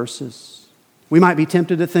few verses. We might be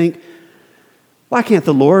tempted to think, why can't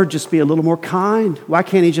the Lord just be a little more kind? Why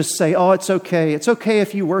can't he just say, oh, it's okay. It's okay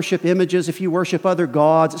if you worship images, if you worship other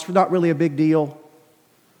gods. It's not really a big deal.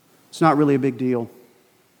 It's not really a big deal.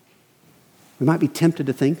 We might be tempted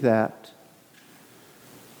to think that.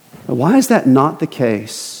 But why is that not the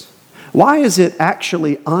case? Why is it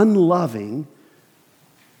actually unloving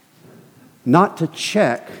not to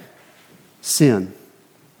check sin?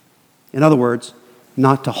 In other words,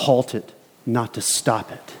 not to halt it, not to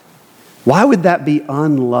stop it. Why would that be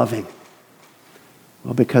unloving?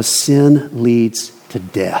 Well, because sin leads to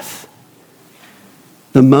death.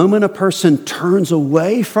 The moment a person turns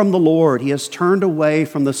away from the Lord, he has turned away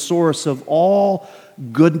from the source of all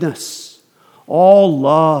goodness, all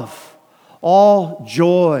love, all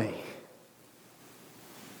joy.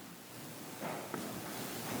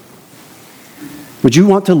 Would you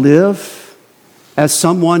want to live as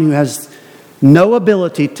someone who has no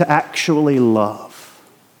ability to actually love?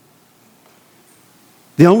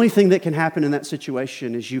 The only thing that can happen in that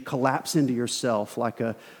situation is you collapse into yourself like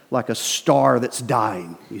a star that's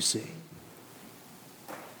dying, you see.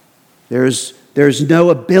 There's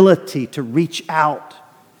no ability to reach out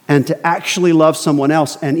and to actually love someone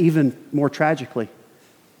else. And even more tragically,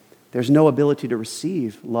 there's no ability to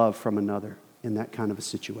receive love from another in that kind of a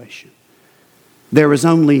situation. There is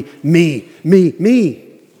only me,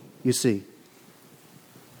 you see.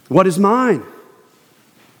 What is mine?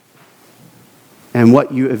 And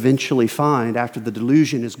what you eventually find after the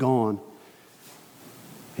delusion is gone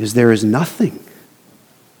is there is nothing.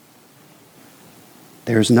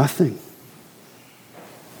 There is nothing.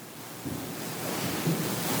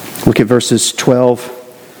 Look at verses 12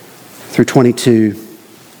 through 22.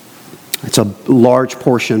 It's a large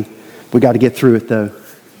portion. We got to get through it though.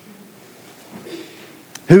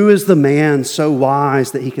 Who is the man so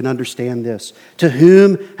wise that he can understand this? To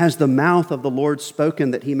whom has the mouth of the Lord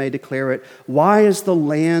spoken that he may declare it? Why is the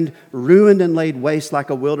land ruined and laid waste like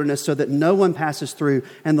a wilderness so that no one passes through?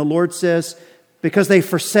 And the Lord says, because they've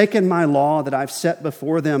forsaken my law that I've set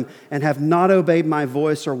before them and have not obeyed my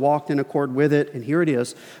voice or walked in accord with it. And here it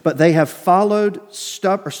is. But they have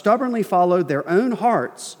stubbornly followed their own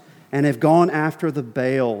hearts and have gone after the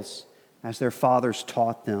Baals as their fathers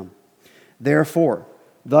taught them. Therefore,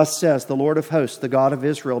 thus says the Lord of hosts, the God of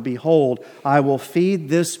Israel, behold, I will feed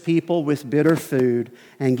this people with bitter food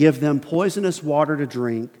and give them poisonous water to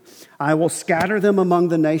drink. I will scatter them among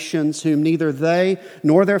the nations whom neither they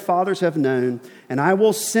nor their fathers have known, and I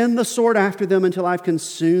will send the sword after them until I've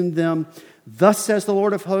consumed them. Thus says the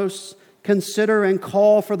Lord of hosts, consider and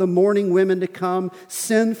call for the mourning women to come.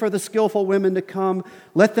 Send for the skillful women to come.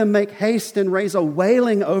 Let them make haste and raise a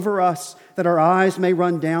wailing over us, that our eyes may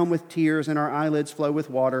run down with tears and our eyelids flow with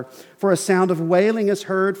water. For a sound of wailing is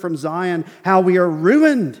heard from Zion, how we are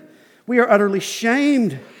ruined. We are utterly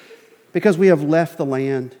shamed because we have left the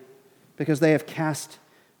land, because they have cast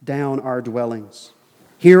down our dwellings.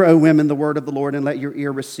 Hear, O women, the word of the Lord, and let your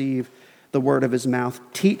ear receive the word of his mouth.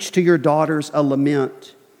 Teach to your daughters a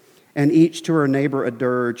lament, and each to her neighbor a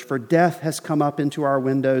dirge. For death has come up into our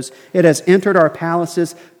windows. It has entered our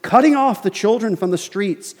palaces, cutting off the children from the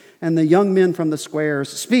streets and the young men from the squares.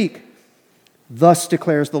 Speak, thus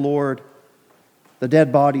declares the Lord. The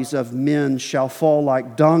dead bodies of men shall fall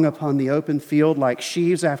like dung upon the open field, like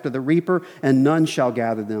sheaves after the reaper, and none shall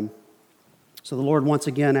gather them. So the Lord once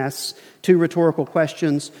again asks two rhetorical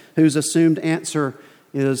questions whose assumed answer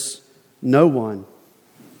is no one.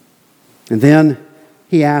 And then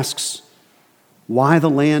he asks why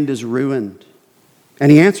the land is ruined.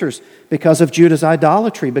 And he answers, because of Judah's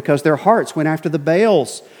idolatry, because their hearts went after the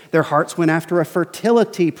Baals. Their hearts went after a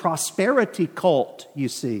fertility, prosperity cult, you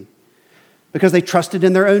see. Because they trusted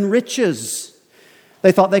in their own riches.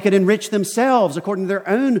 They thought they could enrich themselves according to their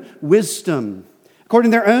own wisdom,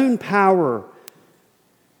 according to their own power.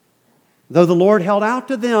 Though the Lord held out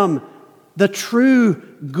to them the true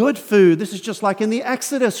good food. This is just like in the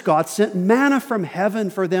Exodus. God sent manna from heaven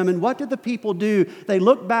for them. And what did the people do? They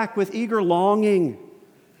looked back with eager longing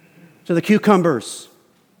to the cucumbers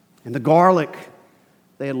and the garlic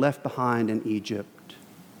they had left behind in Egypt.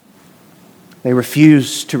 They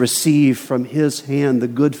refused to receive from his hand the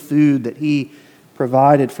good food that he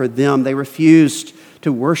provided for them. They refused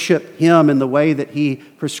to worship him in the way that he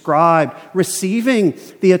prescribed, receiving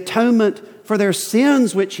the atonement for their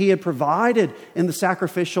sins which he had provided in the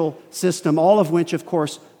sacrificial system, all of which, of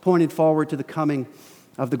course, pointed forward to the coming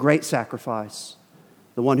of the great sacrifice,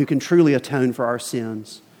 the one who can truly atone for our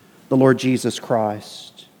sins, the Lord Jesus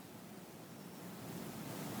Christ.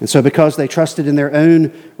 And so because they trusted in their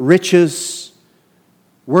own riches,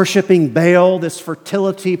 worshiping Baal, this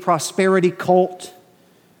fertility, prosperity cult,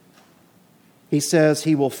 he says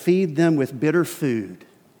he will feed them with bitter food.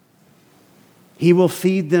 He will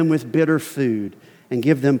feed them with bitter food and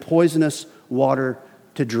give them poisonous water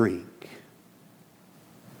to drink.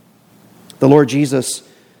 The Lord Jesus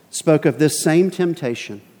spoke of this same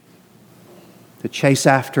temptation to chase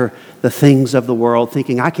after the things of the world,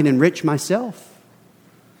 thinking, I can enrich myself.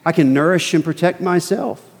 I can nourish and protect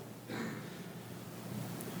myself.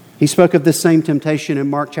 He spoke of this same temptation in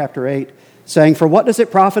Mark chapter 8, saying, for what does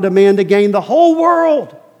it profit a man to gain the whole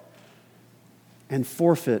world and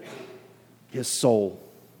forfeit his soul?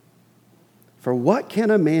 For what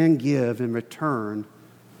can a man give in return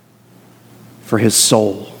for his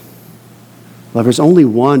soul? Well, there's only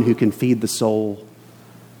one who can feed the soul,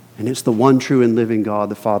 and it's the one true and living God,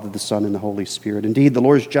 the Father, the Son, and the Holy Spirit. Indeed, the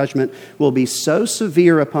Lord's judgment will be so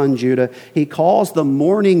severe upon Judah, he calls the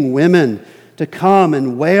mourning women to come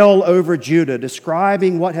and wail over Judah,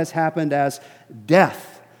 describing what has happened as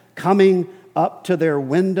death coming up to their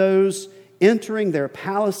windows, entering their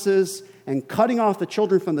palaces, and cutting off the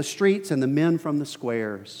children from the streets and the men from the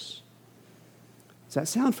squares. Does that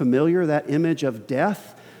sound familiar, that image of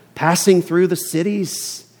death passing through the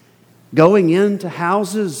cities, going into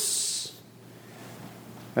houses?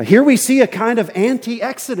 Here we see a kind of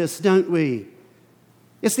anti-Exodus, don't we?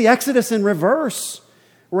 It's the Exodus in reverse.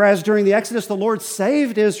 Whereas during the Exodus, the Lord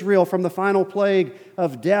saved Israel from the final plague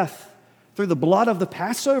of death through the blood of the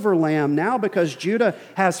Passover lamb. Now, because Judah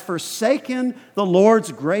has forsaken the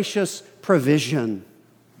Lord's gracious provision,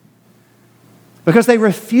 because they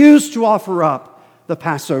refuse to offer up the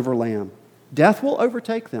Passover lamb, death will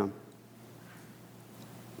overtake them.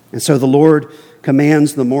 And so the Lord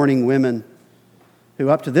commands the mourning women, who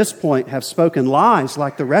up to this point have spoken lies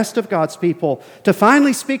like the rest of God's people, to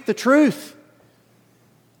finally speak the truth.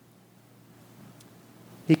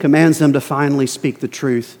 He commands them to finally speak the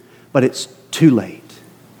truth, but it's too late.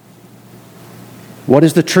 What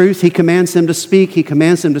is the truth he commands them to speak? He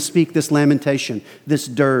commands them to speak this lamentation, this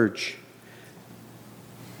dirge.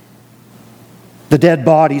 The dead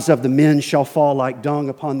bodies of the men shall fall like dung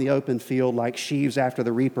upon the open field, like sheaves after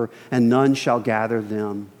the reaper, and none shall gather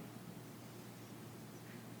them.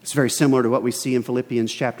 It's very similar to what we see in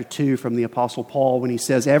Philippians chapter 2 from the Apostle Paul when he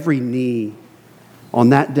says, every knee on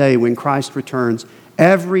that day when Christ returns,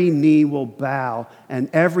 every knee will bow and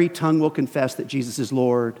every tongue will confess that Jesus is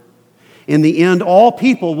Lord. In the end, all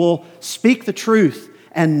people will speak the truth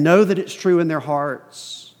and know that it's true in their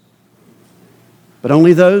hearts. But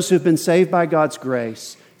only those who have been saved by God's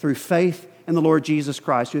grace through faith in the Lord Jesus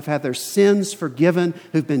Christ, who have had their sins forgiven,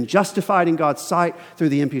 who've been justified in God's sight through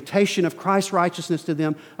the imputation of Christ's righteousness to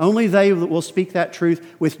them, only they will speak that truth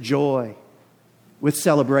with joy, with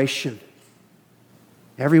celebration.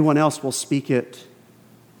 Everyone else will speak it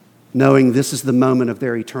knowing this is the moment of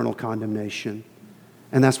their eternal condemnation.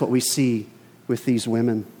 And that's what we see with these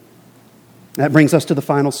women. That brings us to the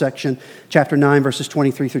final section, chapter 9, verses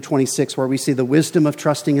 23 through 26, where we see the wisdom of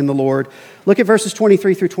trusting in the Lord. Look at verses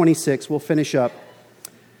 23 through 26. We'll finish up.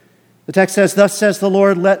 The text says, "Thus says the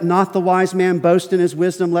Lord, let not the wise man boast in his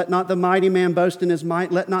wisdom, let not the mighty man boast in his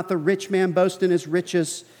might, let not the rich man boast in his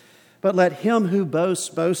riches, but let him who boasts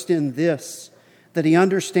boast in this, that he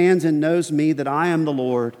understands and knows me, that I am the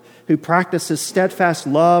Lord, who practices steadfast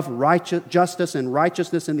love, justice, and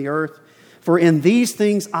righteousness in the earth. For in these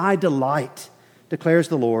things I delight, declares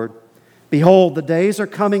the Lord. Behold, the days are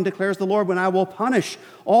coming, declares the Lord, when I will punish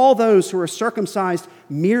all those who are circumcised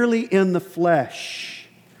merely in the flesh."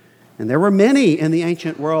 And there were many in the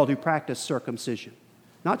ancient world who practiced circumcision,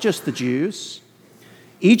 not just the Jews.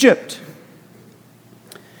 Egypt.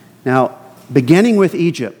 Now, beginning with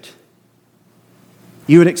Egypt,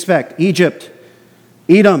 you would expect Egypt,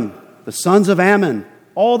 Edom, the sons of Ammon,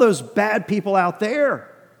 all those bad people out there.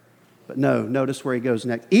 But no, notice where he goes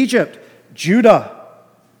next. Egypt, Judah,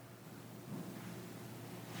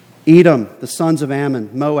 Edom, the sons of Ammon,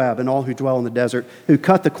 Moab, and all who dwell in the desert, who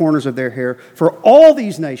cut the corners of their hair. For all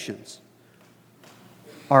these nations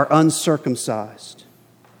are uncircumcised.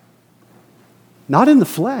 Not in the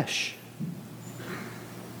flesh.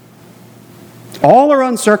 All are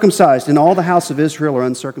uncircumcised, and all the house of Israel are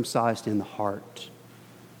uncircumcised in the heart.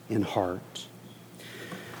 In heart.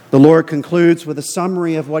 The Lord concludes with a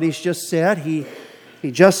summary of what he's just said.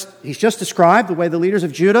 He's just described the way the leaders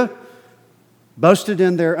of Judah boasted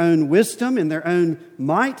in their own wisdom, in their own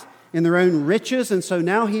might, in their own riches. And so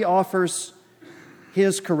now he offers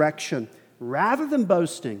his correction. Rather than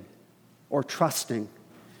boasting or trusting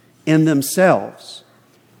in themselves,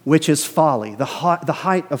 which is folly, the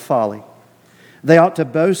height of folly, they ought to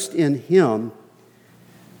boast in him.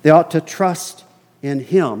 They ought to trust in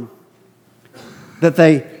him, that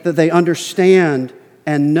they understand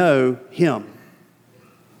and know him.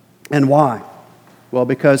 And why? Well,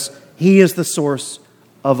 because he is the source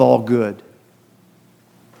of all good.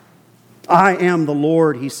 I am the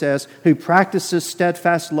Lord, he says, who practices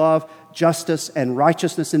steadfast love, justice, and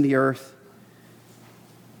righteousness in the earth.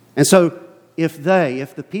 And so, if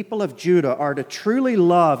the people of Judah are to truly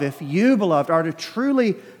love, if you, beloved, are to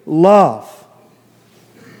truly love,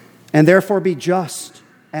 and therefore be just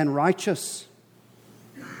and righteous,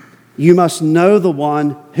 you must know the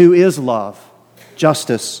one who is love,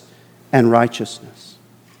 justice, and righteousness.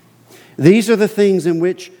 These are the things in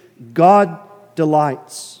which God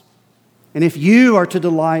delights. And if you are to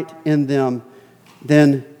delight in them,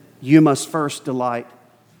 then you must first delight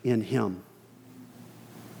in him.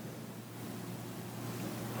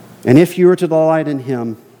 And if you are to delight in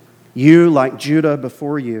him, you, like Judah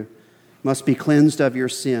before you, must be cleansed of your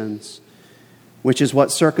sins, which is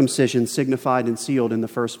what circumcision signified and sealed in the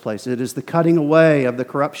first place. It is the cutting away of the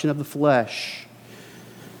corruption of the flesh.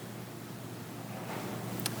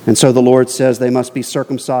 And so the Lord says they must be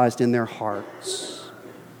circumcised in their hearts.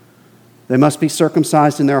 They must be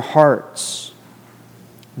circumcised in their hearts.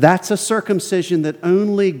 That's a circumcision that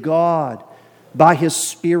only God, by his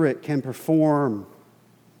Spirit, can perform.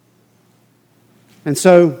 And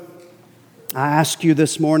so, I ask you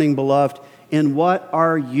this morning, beloved, in what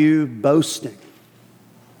are you boasting?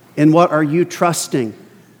 In what are you trusting?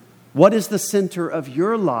 What is the center of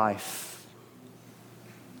your life?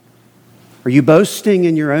 Are you boasting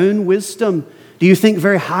in your own wisdom? Do you think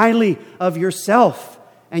very highly of yourself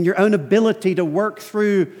and your own ability to work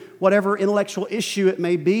through whatever intellectual issue it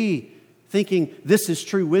may be thinking this is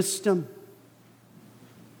true wisdom?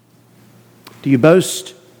 Do you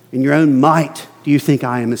boast in your own might? Do you think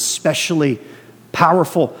I am especially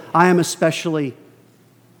powerful? I am especially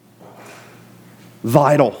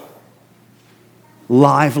vital,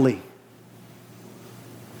 lively.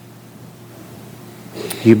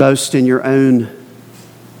 Do you boast in your own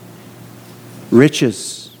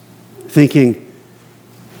riches, thinking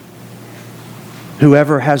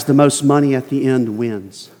whoever has the most money at the end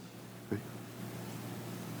wins?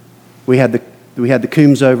 We had the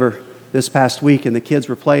Coombs over this past week, and the kids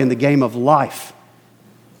were playing the game of life.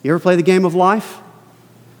 You ever play the game of life?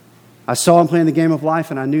 I saw them playing the game of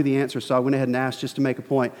life, and I knew the answer, so I went ahead and asked just to make a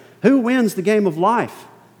point. Who wins the game of life?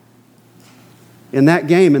 In that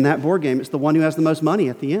game, in that board game, it's the one who has the most money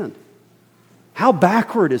at the end. How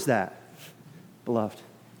backward is that, beloved?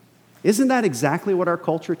 Isn't that exactly what our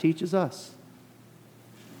culture teaches us?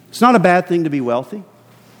 It's not a bad thing to be wealthy.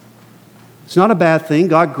 It's not a bad thing.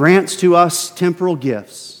 God grants to us temporal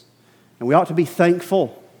gifts, and we ought to be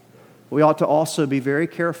thankful. We ought to also be very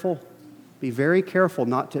careful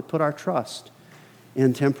not to put our trust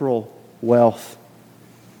in temporal wealth.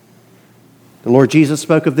 The Lord Jesus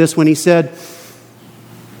spoke of this when He said,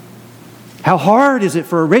 how hard is it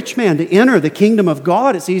for a rich man to enter the kingdom of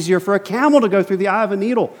God? It's easier for a camel to go through the eye of a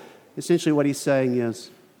needle. Essentially what He's saying is,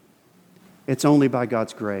 it's only by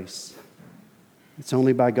God's grace. It's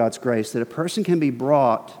only by God's grace that a person can be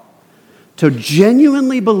brought to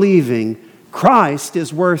genuinely believing Christ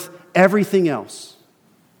is worth everything else.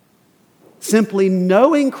 Simply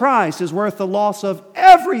knowing Christ is worth the loss of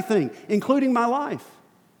everything, including my life.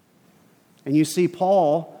 And you see,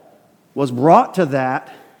 Paul was brought to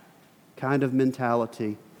that kind of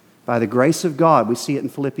mentality by the grace of God. We see it in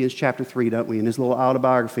Philippians chapter 3, don't we? In his little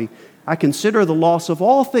autobiography. I consider the loss of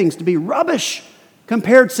all things to be rubbish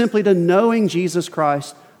compared simply to knowing Jesus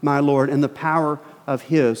Christ, my Lord, and the power of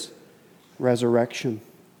His resurrection.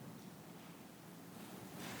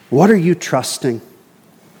 What are you trusting?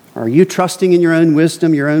 Are you trusting in your own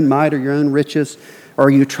wisdom, your own might, or your own riches? Or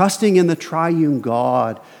are you trusting in the triune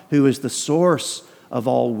God who is the source of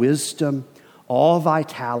all wisdom, all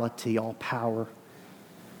vitality, all power,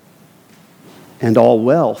 and all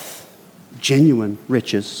wealth, genuine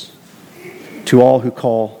riches to all who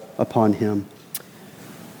call upon Him?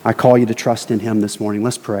 I call you to trust in Him this morning.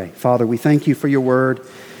 Let's pray. Father, we thank You for Your word.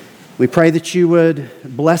 We pray that You would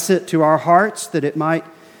bless it to our hearts, that it might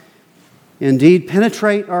indeed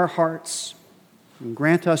penetrate our hearts and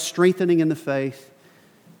grant us strengthening in the faith.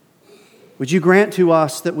 Would You grant to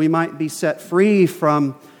us that we might be set free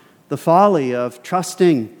from the folly of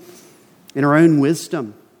trusting in our own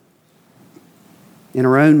wisdom, in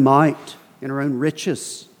our own might, in our own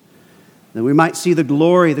riches, that we might see the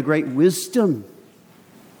glory, the great wisdom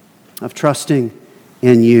of trusting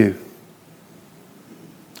in You.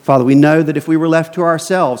 Father, we know that if we were left to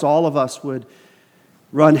ourselves, all of us would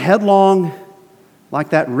run headlong like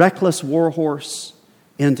that reckless war horse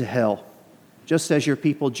into hell, just as Your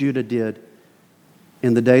people Judah did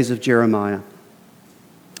in the days of Jeremiah.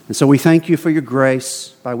 And so we thank You for Your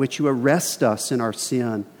grace by which You arrest us in our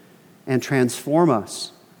sin and transform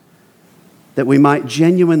us, that we might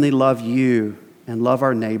genuinely love You and love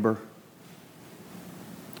our neighbor.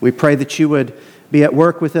 We pray that You would be at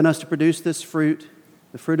work within us to produce this fruit,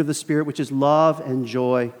 the fruit of the Spirit, which is love and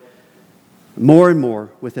joy, more and more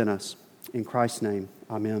within us. In Christ's name,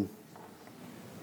 amen.